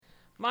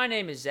My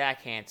name is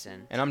Zach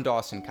Hansen, And I'm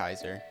Dawson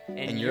Kaiser.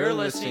 and you're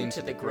listening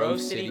to the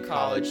Grove City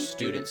College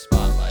Student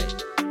Spotlight.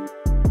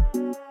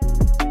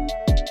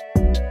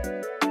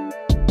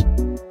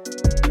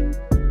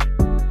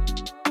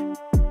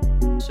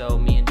 So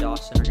me and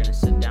Dawson are going to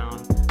sit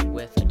down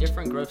with a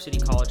different Grove City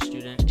College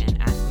student and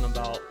ask them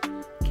about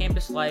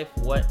campus life,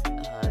 what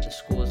the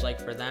school is like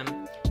for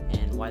them,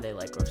 and why they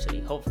like Grove City.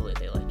 Hopefully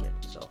they like it,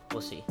 so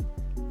we'll see.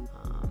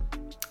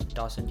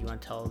 Dawson, do you want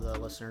to tell the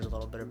listeners a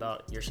little bit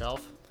about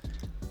yourself?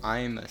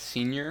 I'm a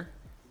senior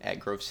at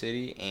Grove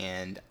City,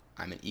 and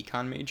I'm an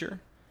econ major.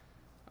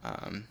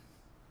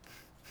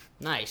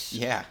 Nice.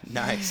 Yeah,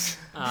 nice.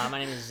 My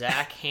name is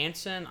Zach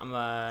Hansen. I'm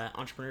a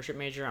entrepreneurship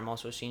major. I'm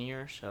also a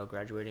senior, so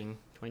graduating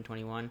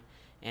 2021.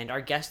 And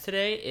our guest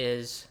today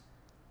is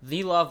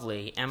the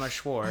lovely Emma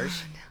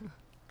Schwartz. Oh, no.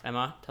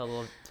 Emma, tell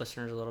the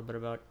listeners a little bit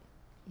about.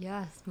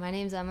 Yes, my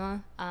name's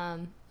Emma.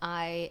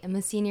 I am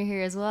a senior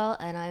here as well,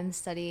 and I'm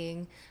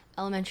studying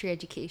elementary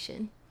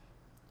education.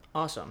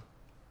 Awesome.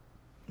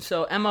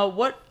 So, Emma,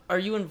 what are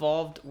you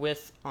involved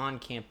with on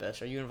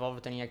campus? Are you involved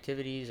with any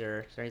activities,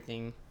 or is there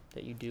anything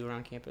that you do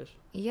around campus?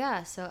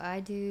 Yeah, so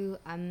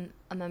I'm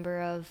a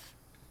member of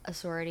a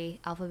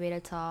sorority, Alpha Beta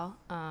Tau.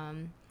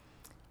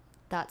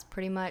 That's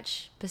pretty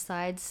much,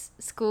 besides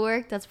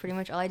schoolwork, that's pretty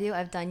much all I do.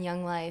 I've done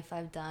Young Life.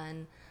 I've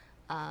done,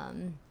 I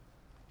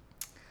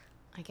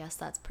guess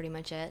that's pretty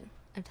much it.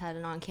 I've had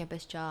an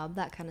on-campus job,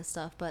 that kind of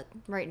stuff. But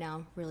right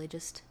now, really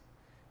just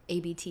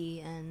ABT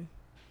and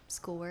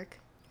schoolwork.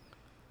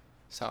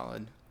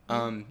 Solid.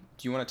 Do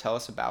you want to tell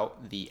us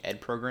about the ed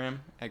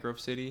program at Grove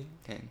City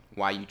and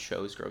why you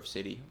chose Grove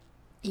City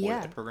for the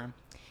ed program?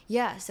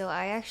 Yeah, so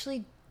I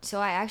actually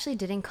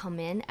didn't come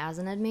in as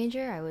an ed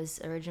major. I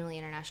was originally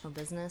international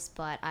business,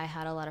 but I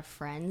had a lot of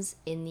friends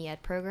in the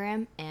ed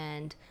program,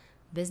 and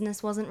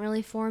business wasn't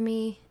really for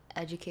me.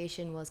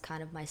 Education was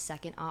kind of my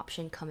second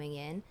option coming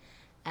in,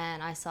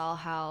 and I saw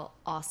how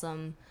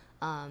awesome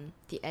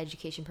the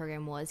education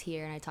program was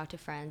here, and I talked to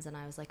friends, and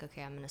I was like,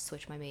 okay, I'm going to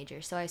switch my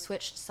major. So I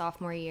switched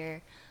sophomore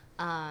year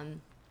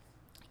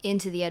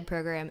into the ed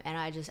program, and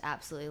I just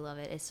absolutely love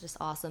it. It's just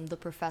awesome. The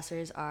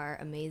professors are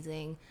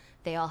amazing.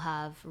 They all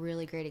have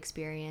really great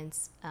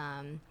experience.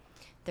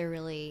 They're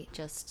really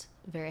just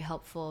very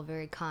helpful,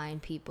 very kind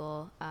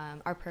people.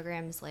 Our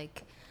program's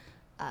like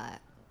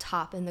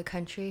top in the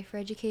country for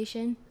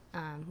education,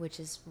 which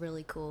is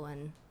really cool,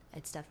 and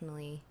it's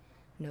definitely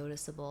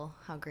noticeable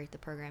how great the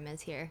program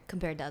is here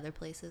compared to other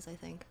places, I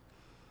think.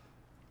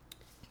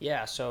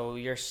 Yeah, so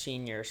you're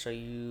senior, so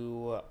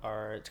you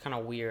are, it's kind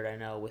of weird, I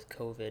know, with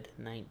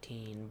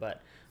COVID-19,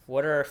 but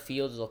what are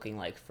fields looking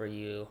like for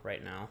you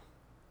right now?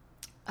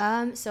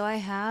 So I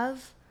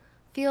have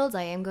fields.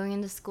 I am going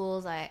into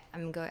schools. I've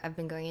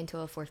been going into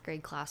a fourth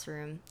grade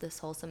classroom this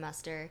whole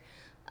semester.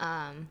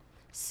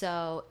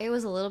 So it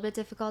was a little bit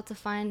difficult to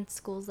find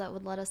schools that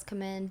would let us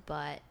come in,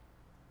 but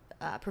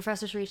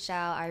professors reached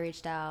out, I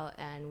reached out,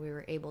 and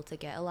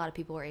a lot of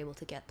people were able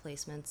to get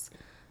placements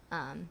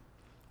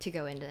to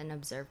go into and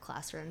observe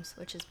classrooms,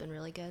 which has been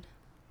really good.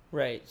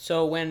 Right.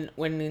 So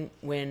when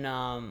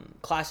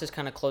classes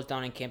kind of closed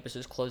down and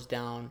campuses closed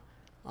down,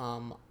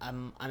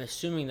 I'm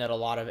assuming that a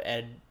lot of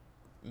ed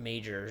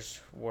majors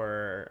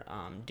were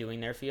doing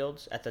their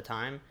fields at the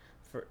time.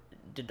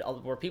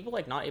 Were people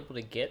like not able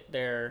to get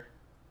their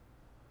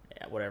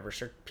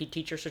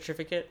teacher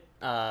certificate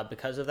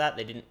because of that?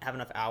 They didn't have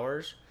enough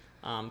hours.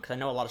 Because I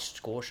know a lot of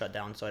schools shut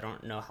down, so I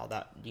don't know how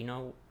that.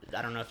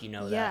 I don't know if you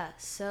know that. Yeah.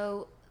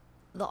 So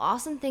the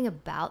awesome thing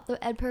about the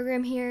ed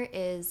program here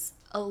is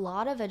a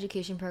lot of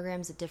education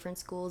programs at different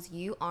schools,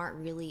 you aren't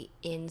really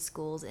in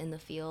schools in the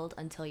field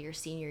until your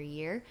senior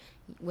year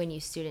when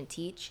you student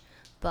teach.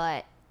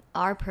 But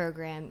our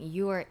program,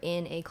 you are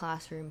in a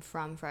classroom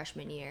from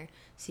freshman year.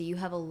 So you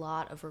have a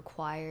lot of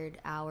required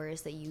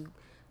hours that you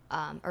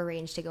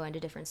arrange to go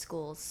into different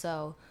schools.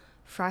 So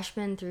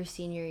freshman through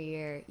senior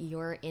year,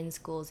 you're in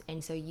schools,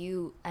 and so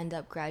you end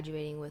up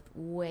graduating with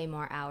way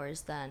more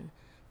hours than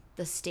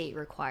the state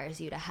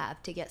requires you to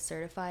have to get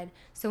certified.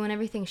 So when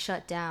everything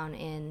shut down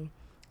in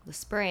the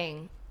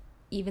spring,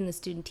 even the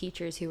student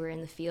teachers who were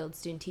in the field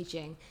student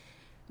teaching,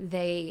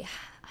 they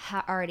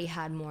already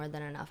had more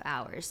than enough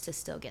hours to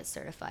still get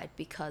certified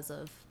because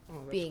of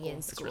being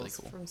in schools really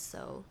cool. From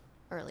so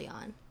early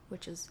on,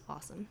 which is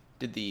awesome.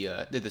 Did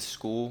the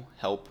school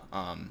help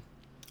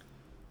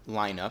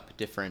line up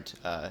different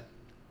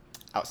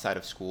outside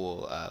of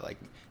school,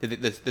 did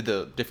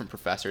the different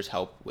professors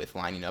help with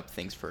lining up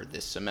things for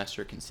this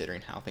semester,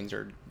 considering how things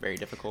are very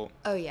difficult?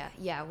 Oh,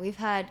 yeah. We've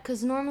had,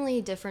 because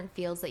normally different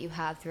fields that you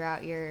have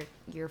throughout your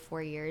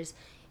 4 years,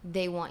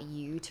 they want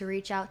you to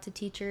reach out to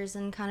teachers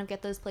and kind of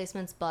get those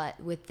placements.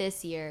 But with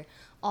this year,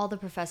 all the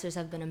professors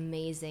have been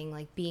amazing,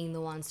 like being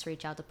the ones to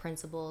reach out to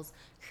principals,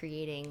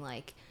 creating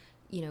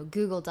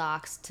Google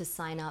Docs to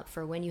sign up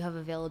for when you have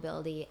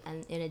availability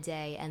and in a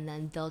day, and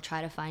then they'll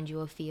try to find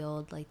you a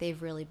field. Like,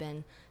 they've really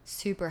been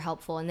super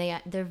helpful, and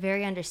they're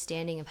very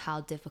understanding of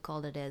how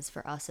difficult it is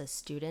for us as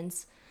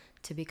students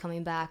to be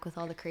coming back with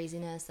all the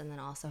craziness and then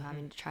also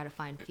having to try to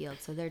find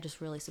fields. So they're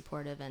just really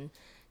supportive, and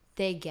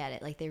they get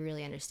it. Like, they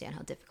really understand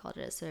how difficult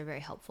it is. So they're very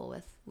helpful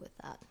with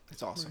that.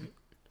 That's awesome.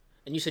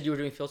 And you said you were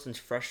doing fields since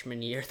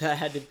freshman year. That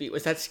had to be,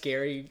 was that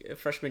scary,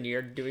 freshman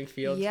year doing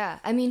fields? Yeah.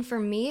 I mean, for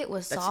me, it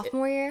was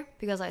sophomore year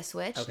because I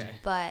switched. Okay.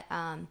 But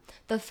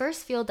the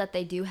first field that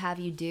they do have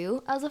you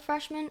do as a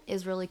freshman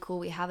is really cool.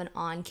 We have an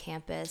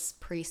on-campus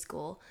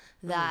preschool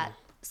that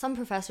some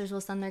professors will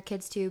send their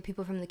kids to.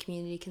 People from the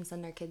community can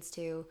send their kids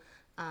to.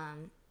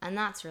 And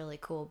that's really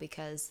cool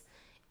because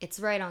it's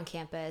right on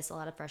campus. A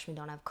lot of freshmen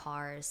don't have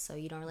cars, so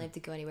you don't really have to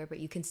go anywhere, but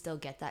you can still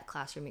get that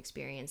classroom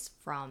experience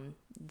from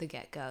the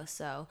get-go.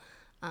 So,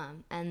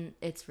 and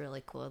it's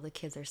really cool. The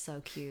kids are so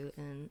cute,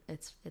 and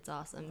it's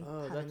awesome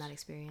having that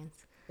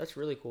experience. That's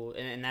really cool.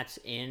 And that's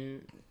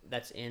in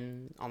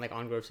on like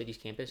on Grove City's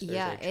campus? There's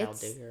Yeah, a child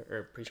daycare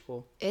or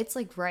preschool? It's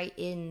like right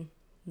in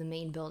the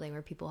main building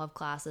where people have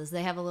classes.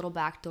 They have a little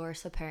back door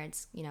so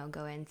parents,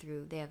 go in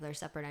through, they have their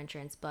separate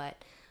entrance,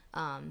 but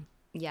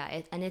yeah,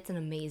 it's an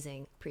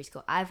amazing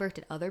preschool. I've worked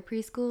at other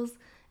preschools,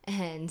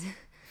 and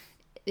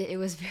it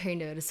was very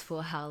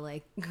noticeable how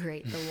like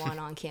great the one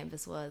on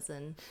campus was,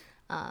 and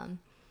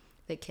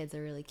the kids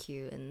are really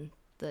cute, and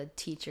the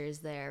teachers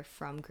there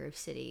from Grove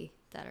City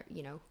that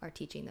are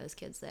teaching those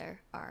kids there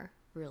are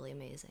really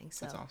amazing.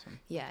 So That's awesome.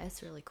 Yeah,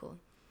 it's really cool.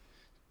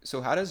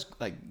 So how does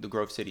like the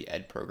Grove City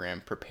Ed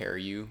program prepare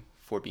you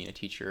for being a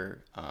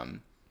teacher?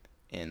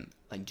 And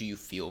like, do you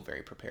feel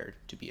very prepared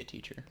to be a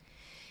teacher?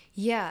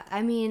 Yeah,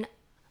 I mean,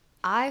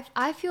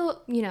 I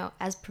feel,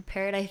 as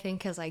prepared, I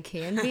think, as I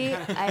can be.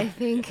 I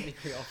think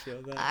we all feel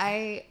that.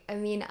 I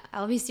mean,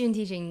 I'll be student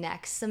teaching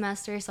next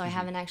semester, so I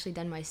haven't actually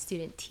done my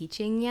student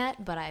teaching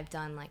yet, but I've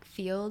done like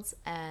fields,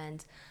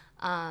 and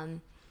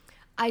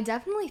I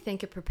definitely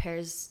think it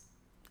prepares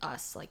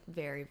us like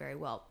very, very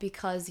well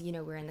because,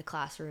 we're in the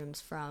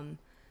classrooms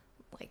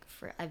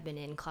I've been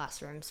in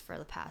classrooms for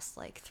the past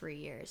like 3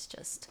 years.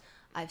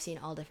 I've seen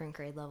all different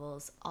grade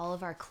levels. All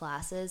of our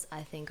classes,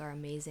 I think, are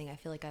amazing. I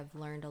feel like I've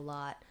learned a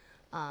lot.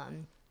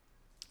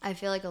 I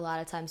feel like a lot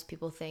of times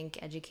people think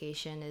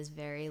education is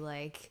very,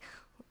 like,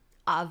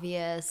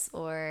 obvious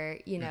or,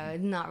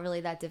 not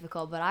really that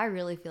difficult. But I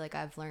really feel like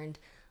I've learned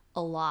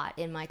a lot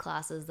in my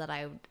classes that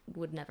I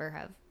would never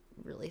have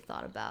really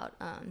thought about.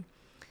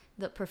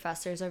 The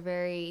professors are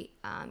very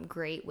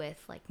great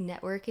with, like,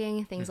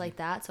 networking, things like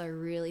that. So I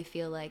really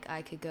feel like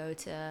I could go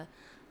to...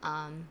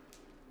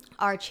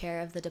 our chair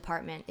of the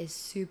department is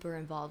super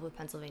involved with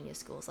Pennsylvania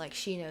schools. Like,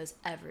 she knows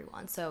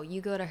everyone. So you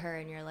go to her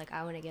and you're like,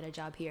 I want to get a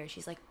job here.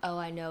 She's like, oh,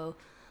 I know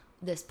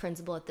this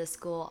principal at this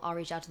school. I'll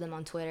reach out to them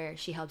on Twitter.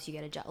 She helps you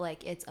get a job.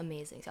 Like, it's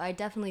amazing. So I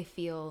definitely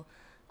feel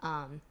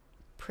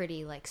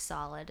pretty, like,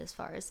 solid as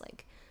far as,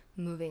 like,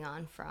 moving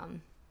on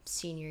from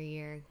senior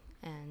year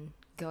and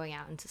going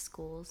out into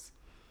schools.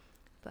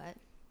 But,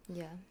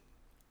 yeah.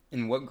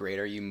 And what grade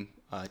are you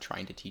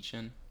trying to teach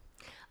in?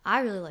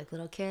 I really like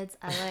little kids.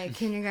 I like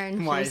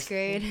kindergarten, first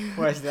grade.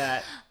 Why is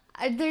that?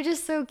 They're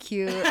just so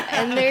cute,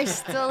 and they're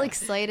still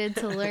excited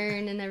to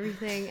learn and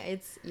everything.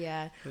 It's,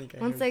 yeah.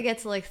 Once they get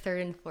to like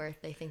third and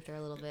fourth, they think they're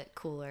a little bit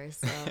cooler.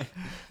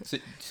 So,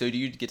 so do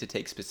you get to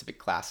take specific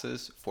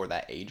classes for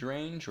that age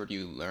range, or do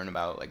you learn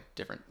about like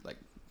different like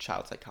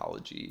child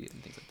psychology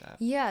and things like that?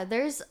 Yeah,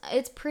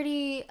 it's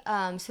pretty,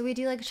 so we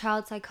do like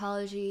child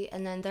psychology,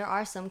 and then there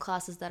are some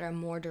classes that are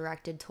more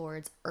directed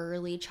towards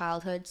early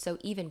childhood, so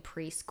even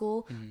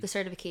preschool. The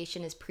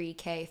certification is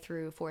pre-K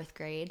through fourth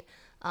grade,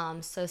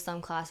 so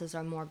some classes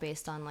are more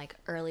based on like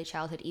early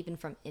childhood, even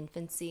from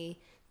infancy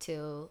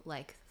to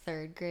like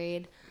third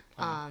grade.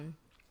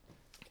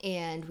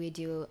 And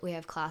we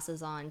have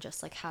classes on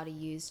just like how to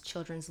use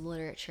children's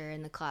literature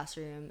in the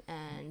classroom,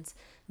 and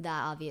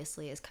that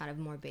obviously is kind of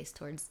more based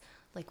towards,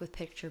 like with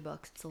picture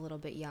books, it's a little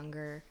bit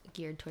younger,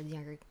 geared towards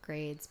younger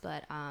grades.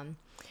 But and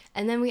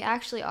then we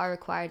actually are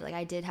required, like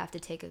I did have to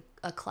take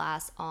a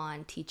class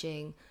on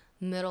teaching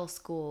middle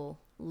school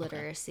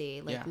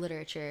literacy,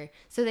 literature.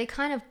 So they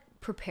kind of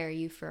prepare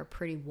you for a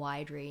pretty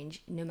wide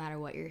range, no matter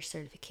what your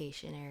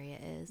certification area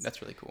is.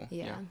 That's really cool.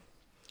 Yeah.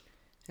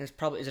 And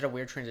is it a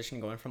weird transition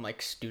going from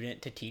like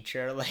student to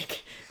teacher?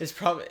 Like, does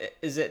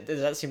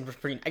that seem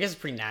pretty, I guess it's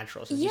pretty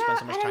natural since you spend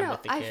so much time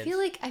with the kids.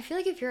 I feel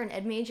like if you're an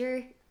ed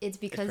major, it's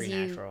because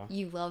natural.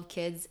 you love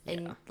kids,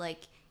 and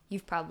like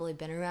you've probably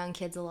been around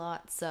kids a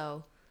lot,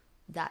 so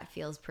that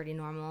feels pretty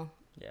normal.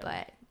 Yeah.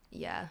 But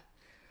yeah,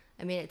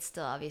 I mean, it's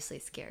still obviously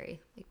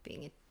scary,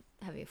 like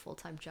having a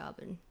full-time job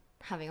and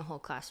having a whole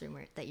classroom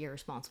that you're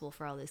responsible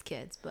for all these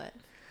kids, but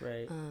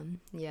right.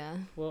 Yeah.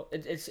 Well,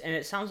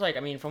 it sounds like, I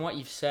mean, from what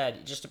you've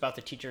said, just about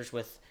the teachers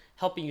with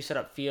helping you set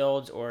up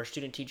fields or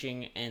student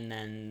teaching, and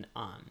then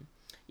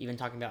even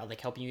talking about like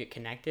helping you get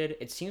connected,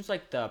 it seems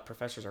like the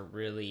professors are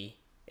really,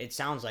 it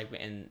sounds like,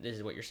 and this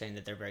is what you're saying,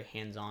 that they're very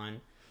hands-on.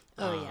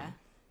 Oh yeah.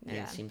 And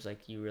it seems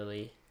like you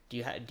really, do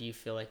you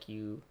feel like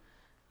you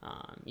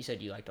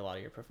said you liked a lot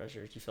of your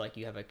professors. Do you feel like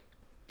you have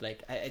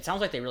it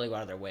sounds like they really go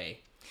out of their way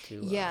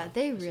to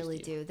they really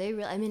do.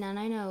 I mean, and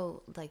I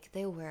know like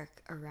they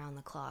work around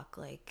the clock,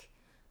 like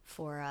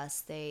for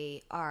us.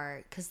 They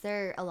are, because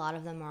a lot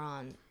of them are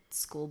on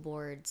school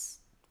boards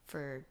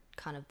for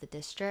kind of the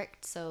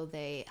district, so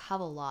they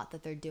have a lot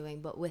that they're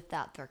doing, but with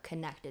that they're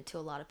connected to a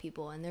lot of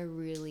people, and they're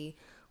really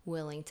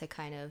willing to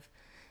kind of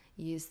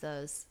use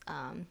those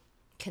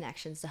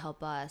connections to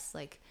help us.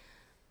 Like,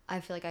 I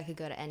feel like I could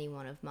go to any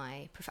one of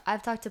my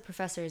I've talked to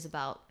professors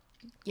about,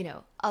 you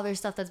know, other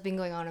stuff that's been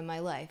going on in my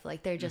life.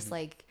 Like, they're just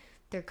like,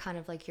 they're kind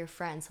of like your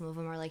friends. Some of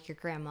them are like your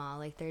grandma.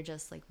 Like, they're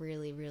just like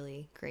really,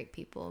 really great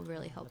people,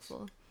 really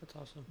helpful. That's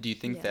awesome. Do you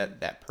think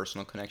that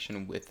personal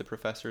connection with the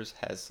professors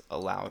has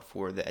allowed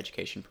for the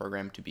education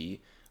program to be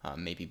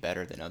maybe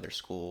better than other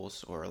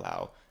schools, or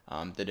allow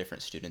the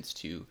different students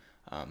to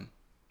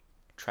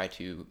try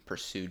to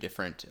pursue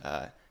different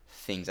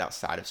things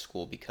outside of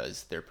school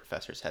because their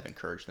professors have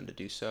encouraged them to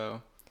do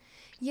so?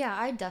 Yeah,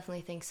 I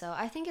definitely think so.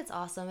 I think it's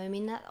awesome. I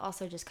mean, that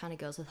also just kind of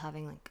goes with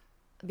having like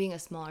being a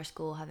smaller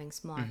school, having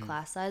smaller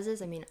class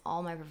sizes. I mean,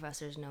 all my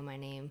professors know my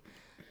name.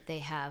 They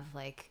have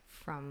like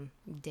from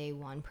day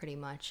one pretty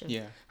much of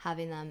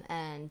having them.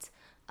 And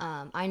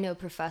I know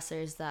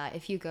professors that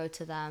if you go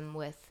to them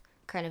with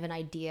kind of an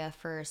idea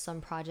for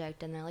some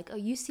project and they're like, oh,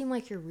 you seem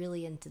like you're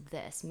really into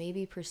this,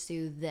 maybe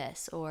pursue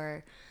this,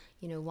 or,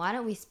 you know, why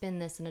don't we spin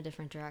this in a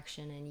different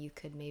direction and you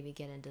could maybe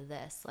get into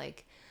this.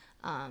 Like,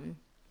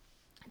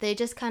 they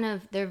just kind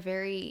of, they're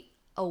very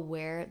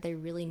aware, they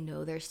really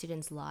know their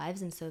students'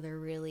 lives, and so they're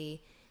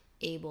really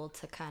able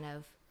to kind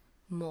of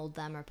mold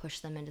them or push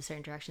them into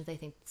certain directions they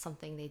think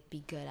something they'd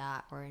be good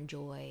at or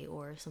enjoy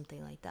or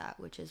something like that,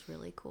 which is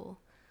really cool.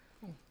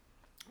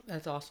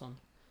 That's awesome.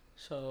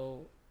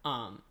 So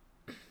I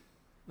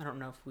don't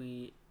know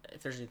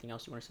if there's anything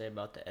else you want to say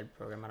about the ed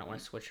program. I don't want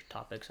to switch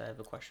topics. I have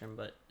a question,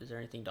 but is there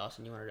anything,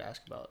 Dawson, you wanted to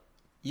ask about?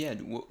 Yeah,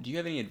 do you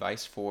have any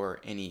advice for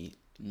any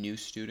new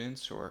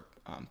students or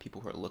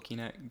people who are looking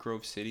at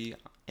Grove City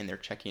and they're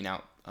checking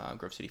out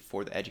Grove City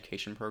for the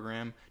education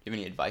program? Do you have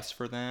any advice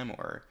for them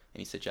or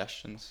any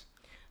suggestions?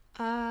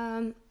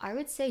 I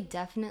would say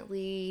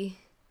definitely,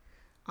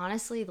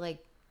 honestly,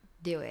 like,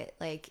 do it.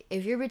 Like,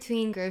 if you're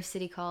between Grove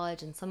City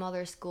College and some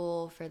other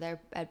school for their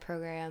ed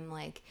program,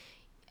 like,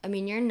 I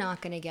mean, you're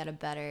not going to get a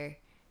better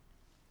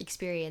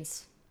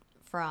experience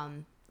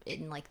from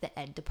in like the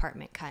ed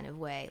department kind of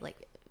way,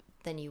 like,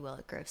 than you will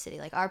at Grove City.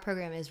 Like, our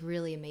program is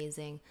really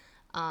amazing.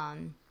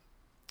 And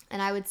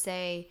I would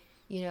say,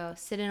 you know,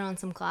 sit in on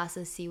some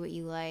classes, see what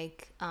you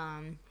like.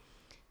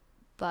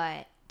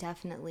 But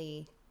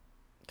definitely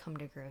come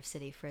to Grove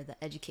City for the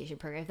education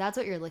program. If that's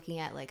what you're looking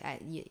at, like,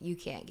 you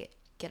can't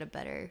get a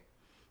better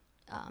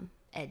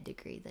ed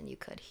degree than you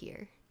could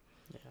here.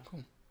 Yeah.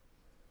 Cool.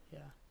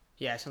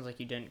 Yeah, it sounds like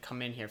you didn't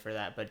come in here for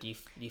that, but do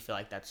you feel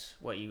like that's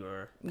what you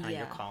were kind of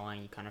your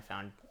calling? You kind of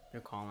found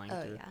your calling.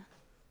 Oh, yeah.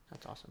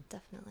 That's awesome.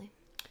 Definitely.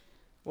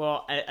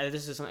 Well,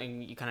 this is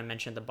something you kind of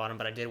mentioned at the bottom,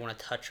 but I did want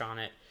to touch on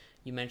it.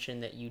 You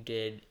mentioned that you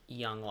did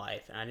Young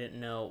Life, and I didn't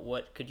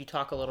know could you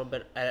talk a little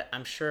bit?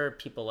 I'm sure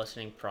people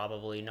listening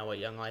probably know what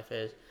Young Life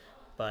is,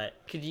 but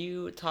could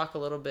you talk a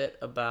little bit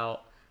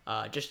about,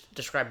 just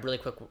describe really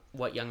quick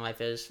what Young Life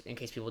is in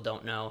case people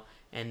don't know,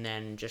 and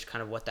then just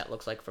kind of what that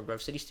looks like for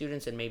Grove City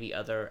students and maybe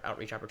other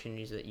outreach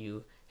opportunities that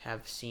you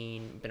have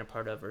been a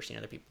part of, or seen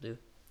other people do?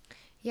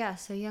 Yeah,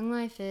 so Young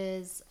Life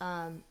is,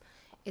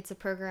 it's a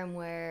program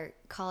where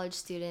college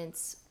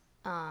students,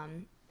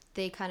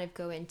 they kind of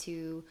go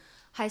into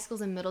high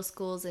schools and middle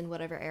schools in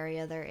whatever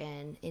area they're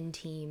in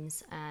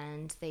teams,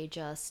 and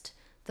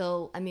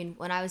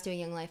when I was doing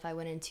Young Life, I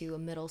went into a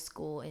middle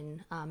school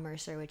in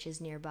Mercer, which is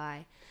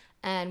nearby,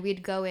 and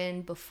we'd go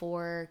in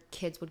before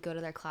kids would go to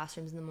their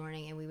classrooms in the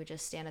morning, and we would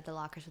just stand at the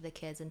lockers with the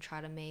kids and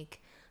try to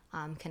make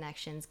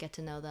connections, get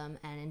to know them,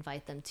 and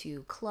invite them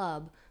to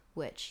club,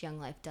 which Young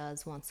Life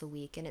does once a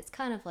week. And it's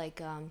kind of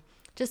like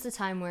just a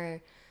time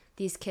where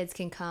these kids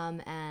can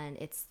come, and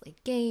it's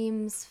like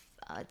games,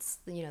 it's,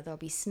 you know, there'll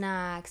be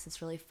snacks,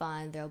 it's really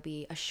fun, there'll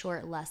be a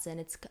short lesson.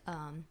 It's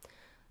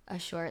a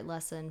short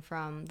lesson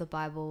from the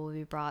Bible will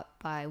be brought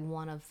by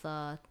one of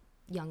the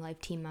Young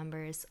Life team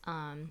members,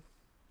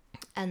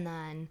 and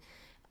then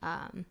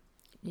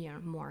you know,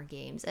 more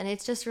games. And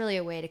it's just really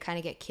a way to kind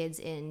of get kids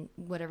in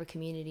whatever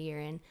community you're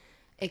in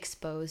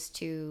exposed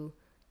to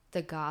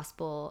the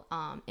gospel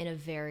in a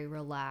very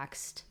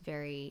relaxed,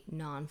 very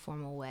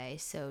non-formal way,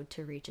 so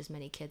to reach as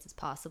many kids as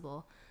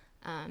possible.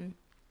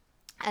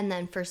 And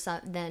then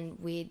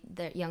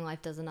the Young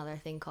Life does another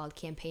thing called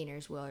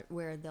Campaigners,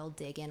 where they'll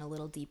dig in a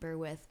little deeper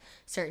with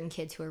certain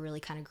kids who are really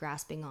kind of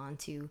grasping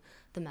onto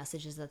the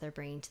messages that they're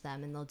bringing to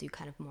them, and they'll do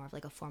kind of more of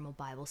like a formal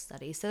Bible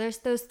study. So there's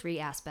those three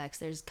aspects.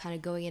 There's kind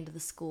of going into the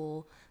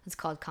school, it's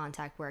called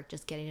contact work,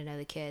 just getting to know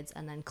the kids,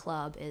 and then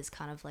club is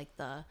kind of like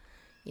the,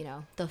 you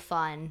know, the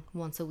fun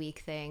once a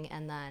week thing,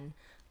 and then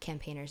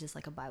Campaigners is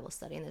like a Bible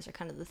study, and those are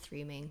kind of the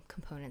three main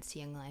components to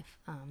Young Life.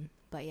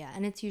 But yeah,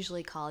 and it's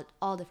usually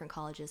all different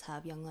colleges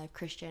have Young Life,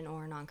 Christian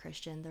or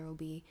non-Christian. There will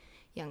be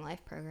Young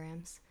Life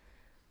programs,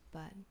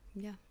 but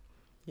yeah.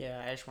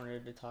 Yeah, I just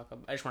wanted to talk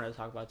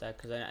about that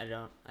because I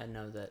know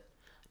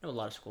a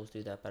lot of schools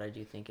do that, but I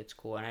do think it's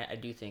cool, and I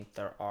do think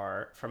there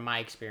are, from my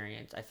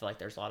experience, I feel like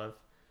there's a lot of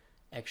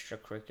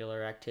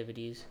extracurricular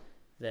activities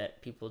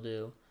that people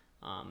do.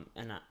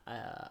 And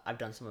I've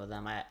done some of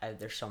them.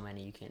 There's so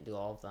many, you can't do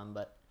all of them,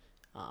 but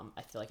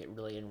I feel like it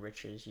really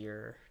enriches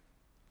your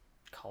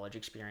college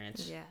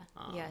experience. Yeah,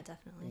 yeah,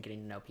 definitely. And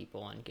getting to know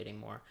people and getting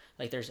more,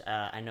 like, there's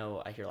I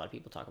know I hear a lot of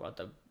people talk about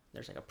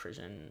there's like the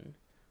prison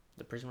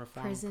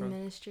reform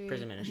ministry,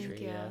 prison I ministry,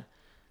 think, yeah.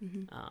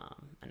 Mm-hmm.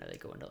 I know they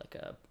go into like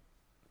a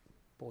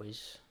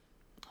boys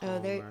Oh,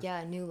 home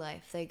they're New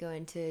Life. They go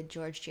into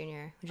George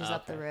Jr., which is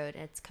up the road.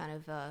 It's kind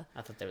of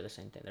I thought they were the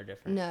same thing. They're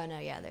different. No,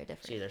 yeah, they're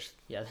different. See, there's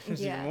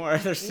there's Yeah. even more.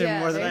 There's even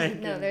more than I.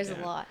 No, there's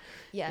yeah. a lot.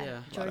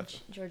 Yeah, Yeah.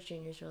 George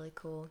Jr. is really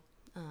cool.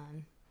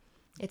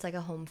 It's like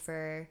a home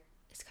for.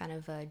 It's kind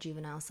of a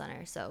juvenile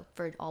center, so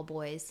for all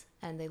boys,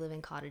 and they live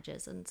in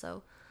cottages, and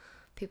so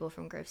people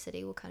from Grove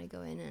City will kind of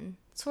go in and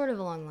sort of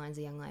along the lines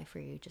of Young Life,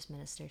 where you just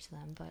minister to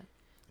them. But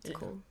it's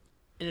cool.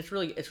 And it's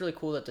really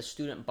cool that the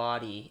student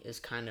body is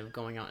kind of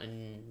going out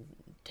and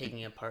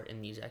taking a part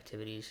in these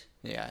activities.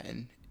 Yeah,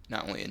 and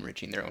not only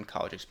enriching their own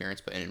college experience,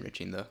 but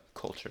enriching the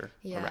culture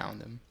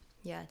around them.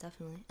 Yeah,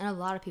 definitely. And a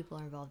lot of people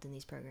are involved in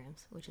these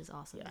programs, which is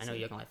awesome. Yeah, I know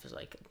Young Life is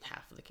like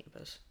half of the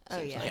campus.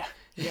 Oh, yeah. Like.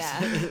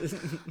 Yeah.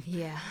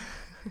 Yeah.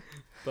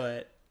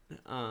 But,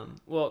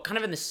 well, kind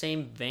of in the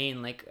same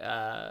vein, like,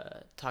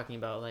 talking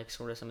about, like,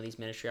 sort of some of these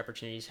ministry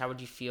opportunities, how would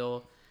you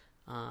feel,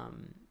 how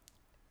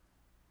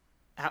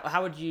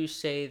would you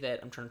say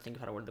that, I'm trying to think of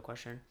how to word the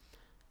question,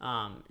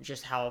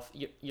 just how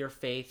your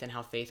faith and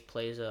how faith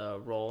plays a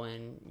role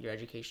in your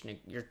education,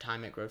 your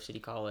time at Grove City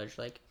College,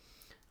 like,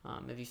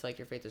 if you feel like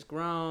your faith has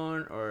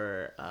grown,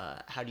 or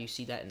how do you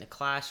see that in the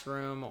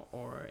classroom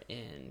or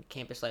in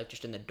campus life,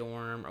 just in the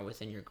dorm or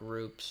within your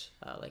groups,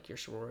 like your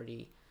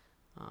sorority?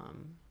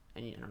 And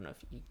I don't know if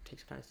you take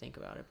some time to think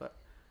about it, but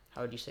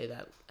how would you say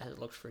that has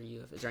looked for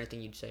you? Is there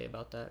anything you'd say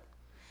about that?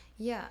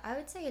 Yeah, I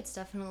would say it's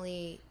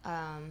definitely,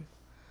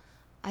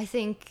 I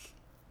think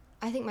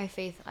my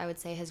faith, I would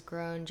say, has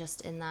grown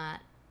just in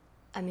that,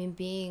 I mean,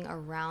 being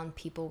around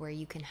people where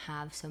you can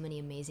have so many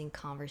amazing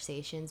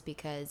conversations,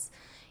 because,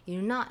 you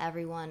know, not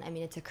everyone, I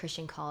mean, it's a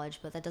Christian college,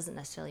 but that doesn't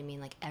necessarily mean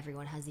like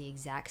everyone has the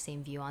exact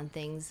same view on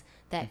things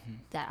that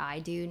I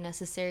do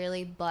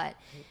necessarily, but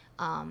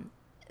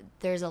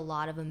there's a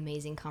lot of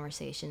amazing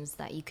conversations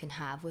that you can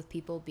have with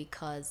people,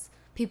 because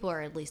people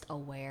are at least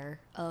aware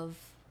of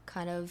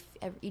kind of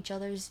each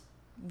other's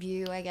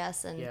view, I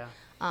guess.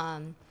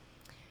 And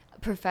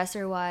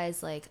professor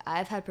wise, like,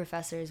 I've had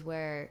professors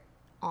where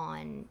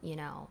on, you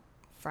know,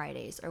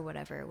 Fridays or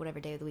whatever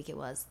day of the week it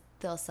was,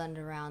 they'll send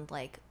around,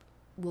 like,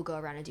 we'll go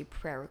around and do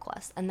prayer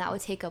requests, and that would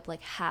take up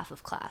like half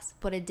of class,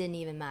 but it didn't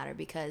even matter,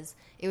 because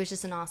it was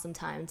just an awesome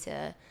time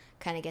to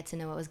kind of get to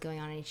know what was going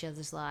on in each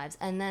other's lives.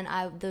 And then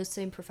those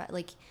same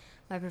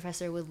my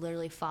professor would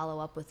literally follow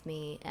up with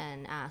me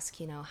and ask,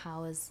 you know,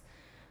 how is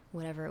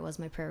whatever it was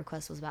my prayer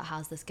request was about,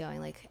 how's this going,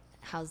 like,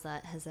 has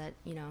that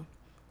you know,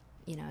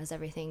 is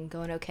everything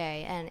going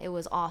okay? And it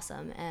was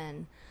awesome.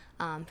 And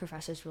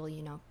professors will,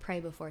 you know, pray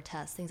before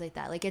tests, things like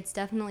that. Like, it's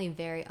definitely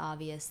very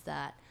obvious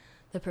that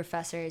the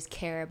professors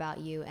care about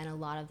you, and a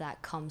lot of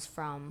that comes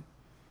from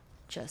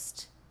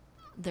just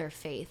their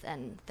faith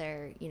and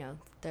their, you know,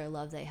 their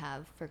love they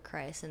have for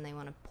Christ, and they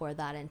want to pour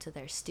that into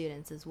their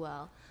students as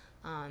well.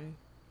 And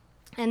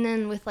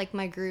then with, like,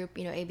 my group,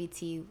 you know,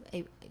 ABT,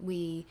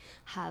 we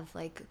have,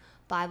 like,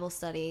 Bible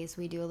studies.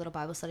 We do a little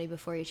Bible study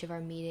before each of our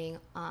meeting.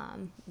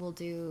 We'll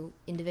do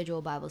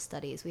individual Bible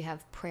studies. We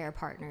have prayer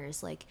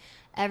partners. Like,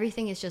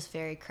 everything is just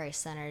very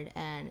Christ-centered,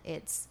 and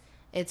it's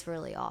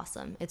really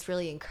awesome. It's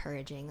really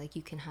encouraging. Like,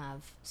 you can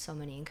have so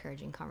many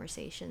encouraging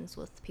conversations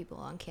with people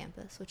on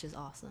campus, which is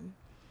awesome.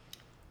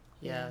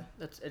 Yeah.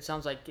 It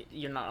sounds like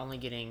you're not only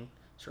getting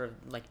sort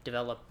of like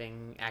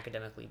developing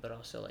academically, but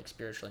also like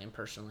spiritually and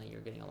personally,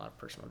 you're getting a lot of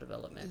personal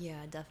development. Yeah,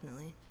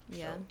 definitely.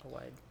 Yeah. So, a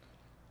wide.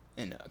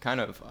 And kind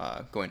of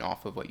going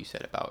off of what you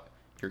said about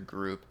your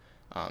group,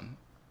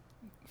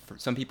 for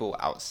some people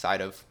outside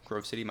of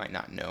Grove City might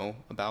not know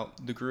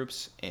about the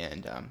groups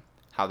and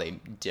how they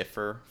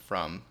differ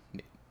from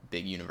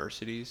big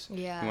universities.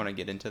 Yeah. You want to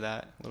get into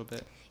that a little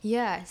bit?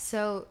 Yeah.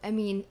 So, I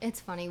mean, it's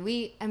funny.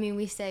 We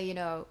say, you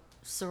know,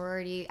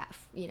 sorority,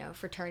 you know,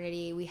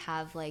 fraternity, we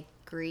have like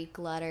Greek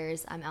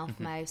letters.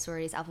 My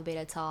sorority is Alpha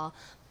Beta Tau,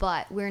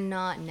 but we're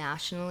not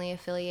nationally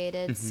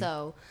affiliated.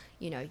 So,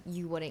 you know,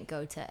 you wouldn't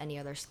go to any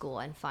other school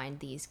and find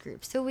these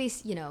groups. So we,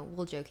 you know,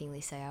 we'll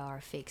jokingly say, oh, our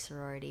fake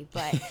sorority,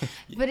 but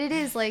but it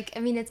is like, I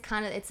mean,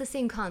 it's the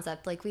same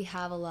concept. Like, we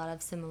have a lot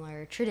of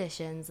similar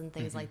traditions and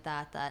things like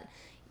that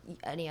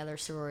any other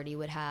sorority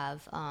would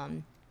have.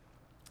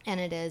 And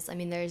it is, I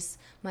mean, there's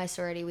my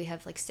sorority, we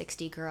have like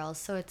 60 girls,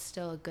 so it's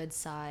still a good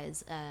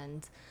size,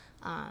 and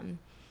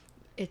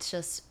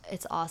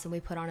it's awesome. We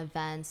put on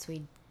events,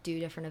 we do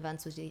different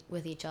events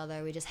with each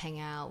other, we just hang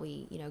out,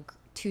 we, you know,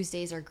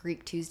 Tuesdays are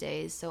Greek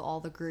Tuesdays, so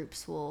all the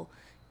groups will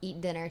eat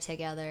dinner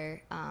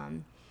together,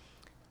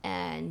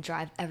 and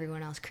drive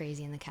everyone else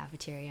crazy in the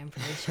cafeteria, I'm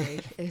pretty sure,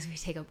 because we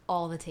take up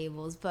all the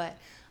tables, but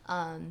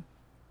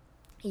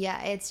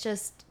yeah, it's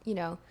just, you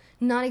know,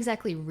 not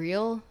exactly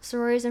real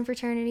sororities and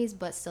fraternities,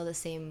 but still the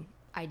same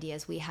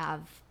ideas. We have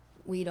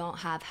we don't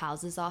have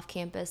houses off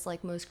campus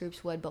like most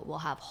groups would, but we'll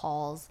have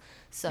halls.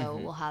 So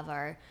we'll have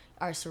our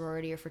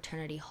sorority or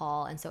fraternity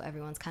hall, and so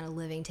everyone's kind of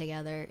living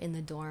together in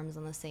the dorms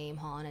on the same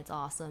hall, and it's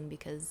awesome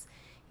because,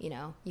 you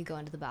know, you go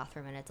into the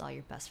bathroom and it's all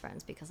your best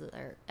friends because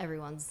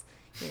everyone's,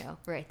 you know,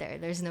 right there.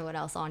 There's no one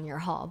else on your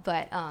hall.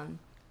 But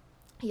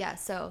yeah,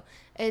 so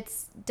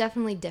it's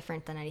definitely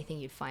different than anything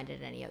you'd find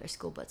at any other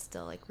school, but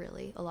still like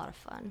really a lot of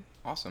fun.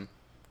 Awesome.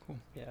 Cool.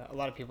 Yeah, a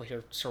lot of people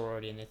hear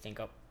sorority and they think,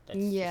 oh, that's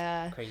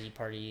Yeah. just crazy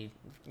party,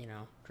 you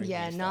know. drinking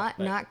Yeah, and not stuff,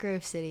 but- not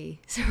Grove City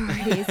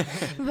sororities,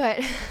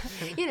 but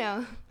you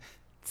know,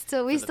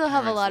 still we For the still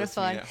have a parents lot of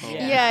fun. listening at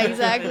home. Yeah,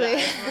 exactly. I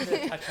just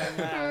wanted to touch on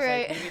that. I was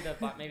Right.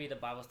 like, maybe the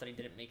Bible study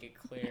didn't make it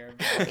clear.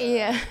 But,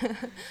 Yeah,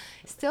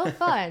 still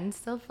fun,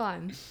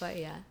 but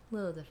yeah, a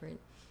little different.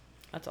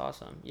 That's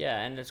awesome. Yeah,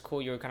 and it's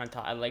cool. You were kind of.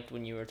 I liked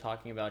when you were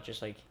talking about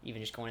just like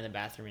even just going to the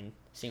bathroom and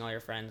seeing all your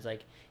friends.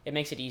 Like it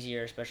makes it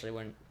easier, especially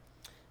when,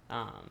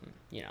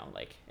 you know,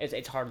 like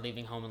it's hard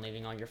leaving home and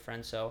leaving all your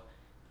friends. So,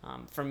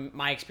 from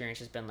my experience,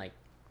 has been like,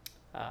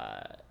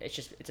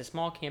 it's a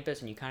small campus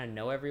and you kind of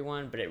know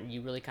everyone, but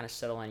you really kind of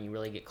settle in. You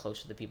really get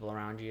close to the people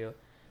around you.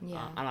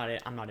 Yeah.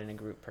 I'm not in a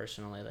group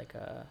personally, like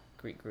a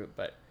Greek group,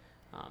 but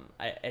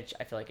I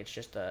feel like it's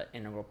just an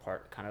integral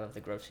part kind of the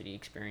Grove City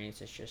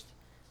experience. It's just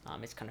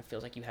it kind of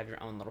feels like you have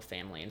your own little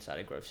family inside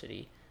of Grove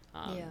City.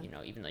 Yeah. You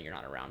know, even though you're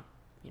not around,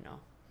 you know,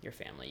 your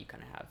family, you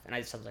kind of have. And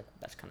it sounds like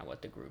that's kind of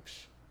what the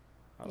groups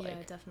are Yeah,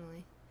 like.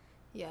 definitely.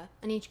 Yeah,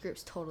 and each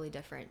group's totally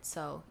different,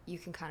 so you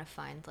can kind of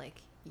find like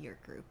your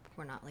group.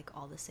 We're not like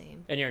all the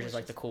same. And yours which is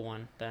like the cool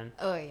one then.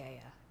 Oh yeah.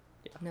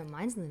 Yeah. No,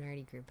 mine's in the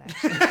nerdy group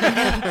actually.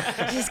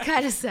 Which is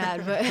kind of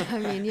sad, but I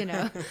mean, you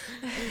know.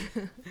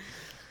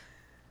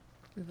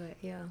 But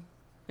yeah.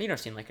 You don't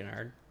seem like a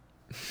nerd.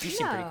 You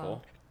seem pretty No.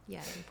 cool. Yeah,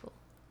 I'm cool.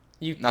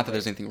 You Not that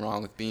there's anything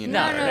wrong with being.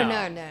 No, a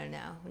nerd.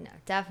 No,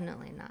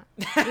 definitely not.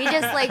 We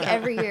just like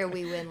every year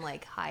we win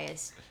like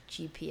highest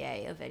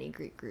GPA of any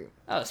Greek group.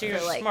 Oh, so you're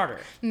for, like, smarter.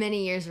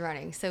 Many years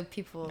running, so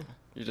people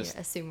You're just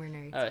assume we're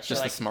nerds. So Just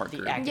the like smart the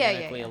group. Yeah,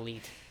 academically yeah.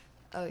 elite.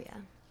 Oh yeah,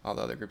 all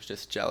the other groups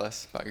just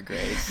jealous about your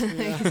grades.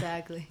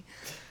 exactly.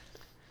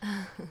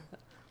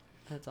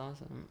 That's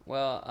awesome.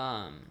 Well,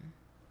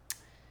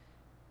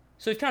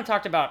 so we've kind of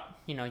talked about,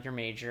 you know, your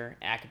major,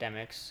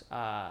 academics,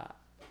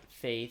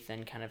 faith,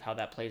 and kind of how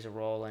that plays a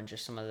role in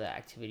just some of the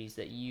activities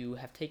that you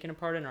have taken a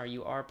part in or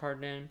you are a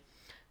part in.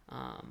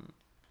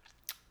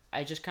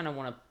 I just kind of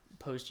want to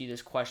pose to you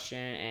this question,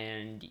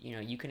 and, you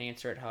know, you can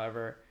answer it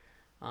however.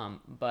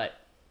 But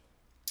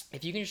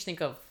if you can just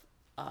think of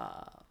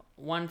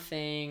one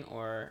thing,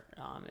 or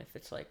if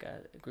it's like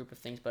a group of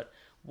things, but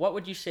what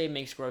would you say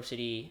makes Grove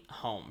City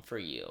home for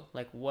you?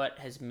 Like, what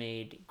has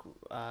made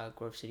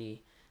Grove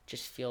City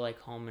just feel like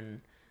home,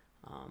 and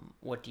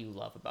what do you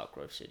love about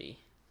Grove City?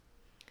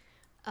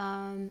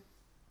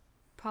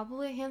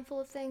 Probably a handful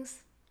of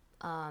things.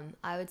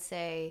 I would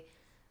say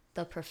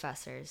the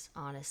professors,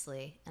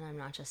 honestly, and I'm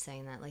not just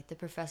saying that. Like, the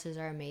professors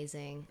are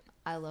amazing.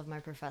 I love my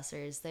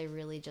professors. They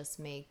really just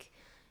make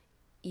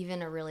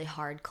even a really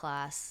hard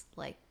class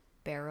like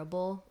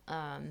bearable,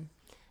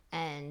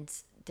 and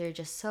they're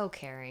just so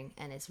caring,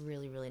 and it's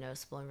really, really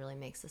noticeable and really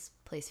makes this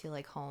place feel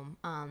like home.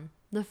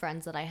 The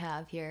friends that I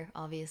have here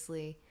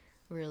obviously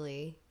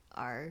really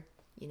are,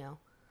 you know,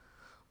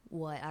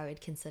 what I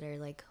would consider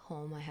like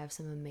home. I have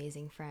some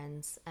amazing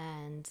friends,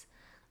 and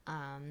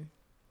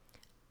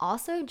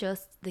also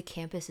just the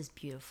campus is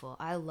beautiful.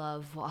 I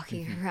love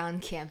walking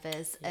around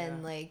campus,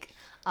 and like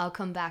I'll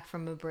come back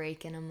from a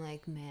break and I'm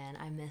like, man,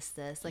 I miss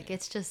this. Like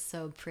it's just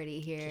so pretty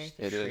here. Just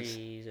the It is.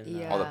 trees and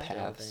Yeah. All the buildings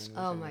paths.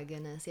 Oh and- my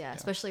goodness, yeah.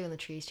 Especially when the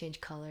trees change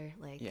color,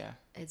 like Yeah.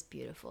 it's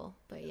beautiful.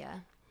 But yeah,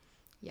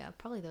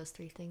 probably those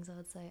three things I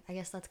would say. I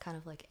guess that's kind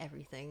of like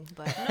everything,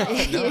 but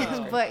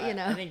No, but you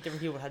know, I think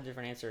different people had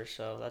different answers,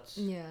 so that's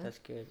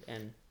good.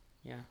 And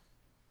yeah.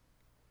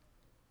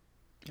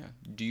 Yeah.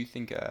 Do you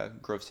think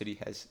Grove City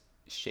has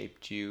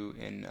shaped you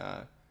in?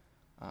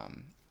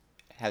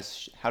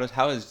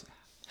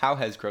 How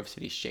has Grove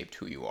City shaped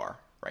who you are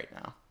right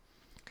now?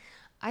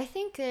 I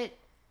think that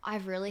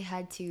I've really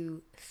had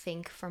to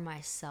think for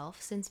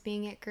myself since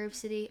being at Grove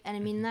City. And I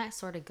mean, that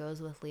sort of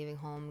goes with leaving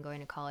home, going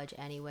to college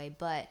anyway.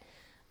 But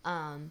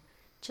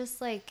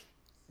just like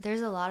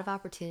there's a lot of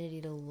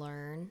opportunity to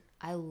learn.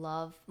 I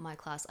love my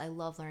class. I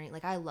love learning.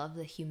 Like I love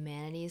the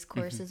humanities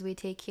courses we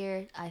take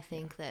here. I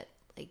think that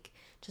like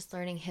just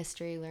learning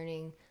history,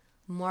 learning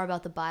more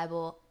about the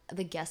Bible,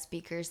 the guest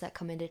speakers that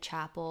come into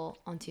chapel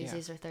on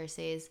Tuesdays or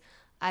Thursdays.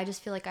 I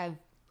just feel like I've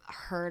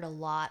heard a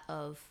lot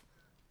of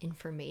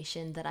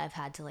information that I've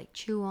had to like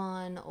chew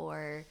on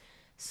or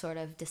sort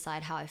of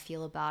decide how I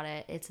feel about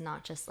it. It's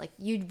not just like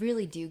you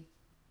really do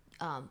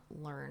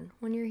learn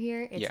when you're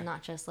here. It's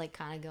not just like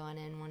kind of going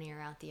in one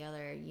ear out the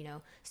other, you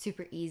know,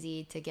 super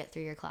easy to get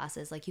through your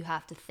classes. Like you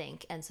have to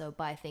think. And so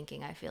by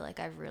thinking, I feel like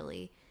I've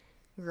really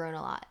grown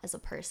a lot as a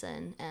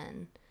person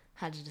and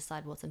had to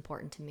decide what's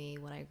important to me,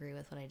 what I agree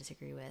with, what I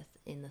disagree with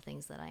in the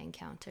things that I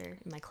encounter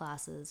in my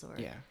classes or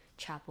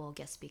chapel,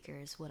 guest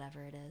speakers,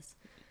 whatever it is.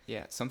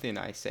 Yeah, something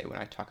I say when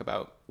I talk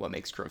about what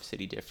makes Grove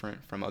City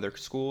different from other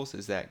schools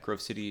is that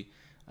Grove City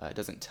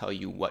doesn't tell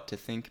you what to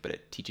think, but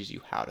it teaches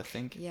you how to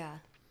think. Yeah,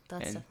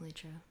 that's definitely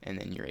true. And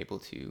then you're able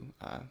to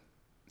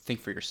think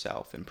for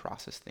yourself and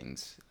process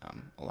things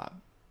a lot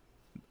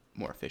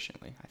more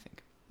efficiently, I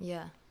think.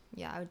 Yeah,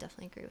 I would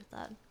definitely agree with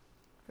that,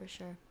 for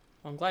sure.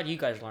 Well, I'm glad you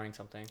guys are learning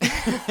something. No,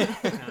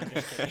 I'm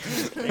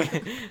just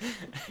kidding.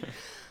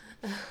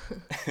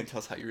 Tell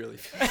us how you really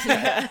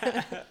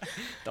feel.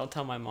 Don't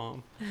tell my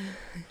mom.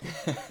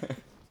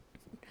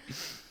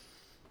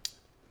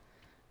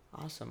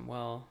 Awesome.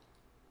 Well,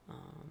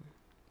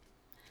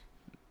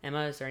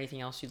 Emma, is there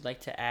anything else you'd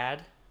like to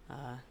add?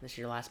 This is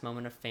your last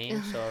moment of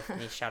fame, so if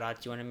any shout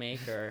outs you want to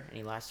make or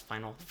any last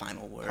final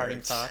words,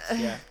 parting thoughts?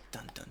 Yeah.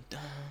 Dun dun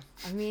dun.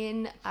 I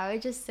mean, I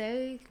would just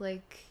say,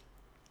 like,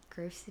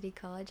 Grove City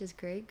College is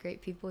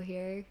great people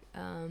here.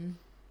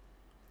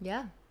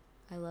 Yeah,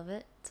 I love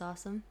it. It's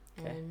awesome.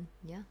 Okay. And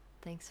yeah,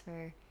 thanks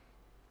for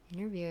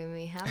interviewing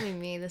me, having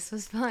me. This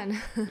was fun.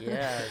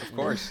 Yeah, Of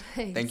course.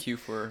 Thanks. Thank you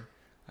for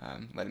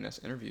letting us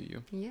interview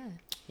you. Yeah.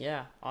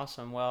 Yeah,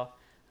 awesome. Well,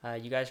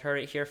 you guys heard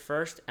it here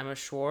first. Emma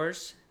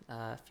Schwartz,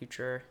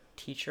 future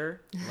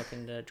teacher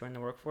looking to join the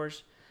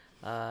workforce.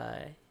 How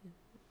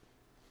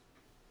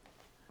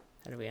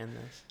do we end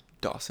this?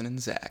 Dawson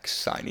and Zach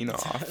signing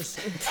off.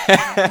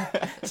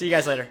 See you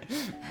guys later.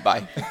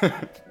 Bye.